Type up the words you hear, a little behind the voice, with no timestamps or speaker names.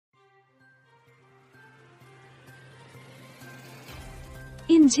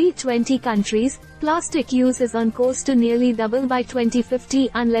In G20 countries, plastic use is on course to nearly double by 2050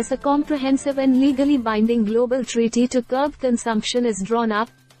 unless a comprehensive and legally binding global treaty to curb consumption is drawn up,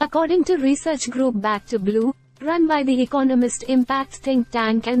 according to research group Back to Blue, run by the Economist Impact think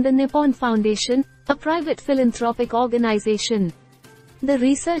tank and the Nippon Foundation, a private philanthropic organization. The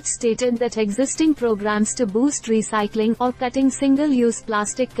research stated that existing programs to boost recycling or cutting single-use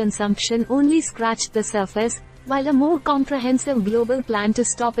plastic consumption only scratched the surface, while a more comprehensive global plan to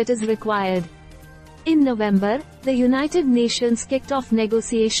stop it is required. In November, the United Nations kicked off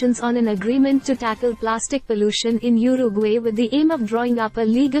negotiations on an agreement to tackle plastic pollution in Uruguay with the aim of drawing up a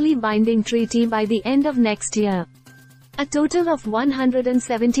legally binding treaty by the end of next year. A total of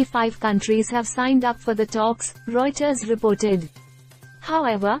 175 countries have signed up for the talks, Reuters reported.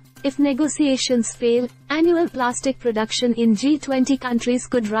 However, if negotiations fail, annual plastic production in G20 countries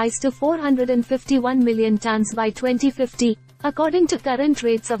could rise to 451 million tons by 2050, according to current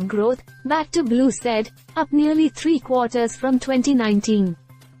rates of growth, Back to Blue said, up nearly 3/4 from 2019.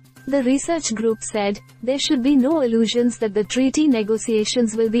 The research group said, there should be no illusions that the treaty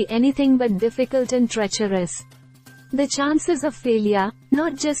negotiations will be anything but difficult and treacherous. The chances of failure,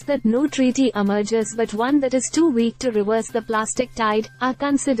 not just that no treaty emerges but one that is too weak to reverse the plastic tide, are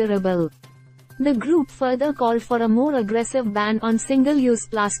considerable. The group further called for a more aggressive ban on single-use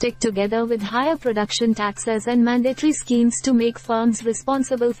plastic together with higher production taxes and mandatory schemes to make firms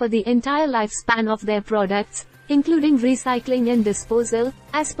responsible for the entire lifespan of their products, including recycling and disposal,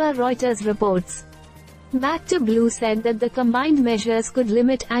 as per Reuters reports. Back to Blue said that the combined measures could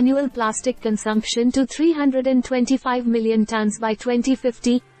limit annual plastic consumption to 325 million tons by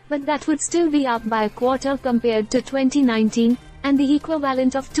 2050, but that would still be up by a quarter compared to 2019, and the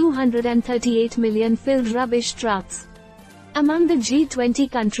equivalent of 238 million filled rubbish trucks. Among the G20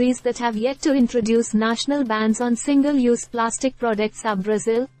 countries that have yet to introduce national bans on single-use plastic products are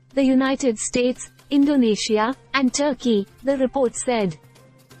Brazil, the United States, Indonesia, and Turkey, the report said.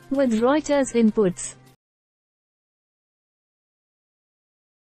 With Reuters inputs,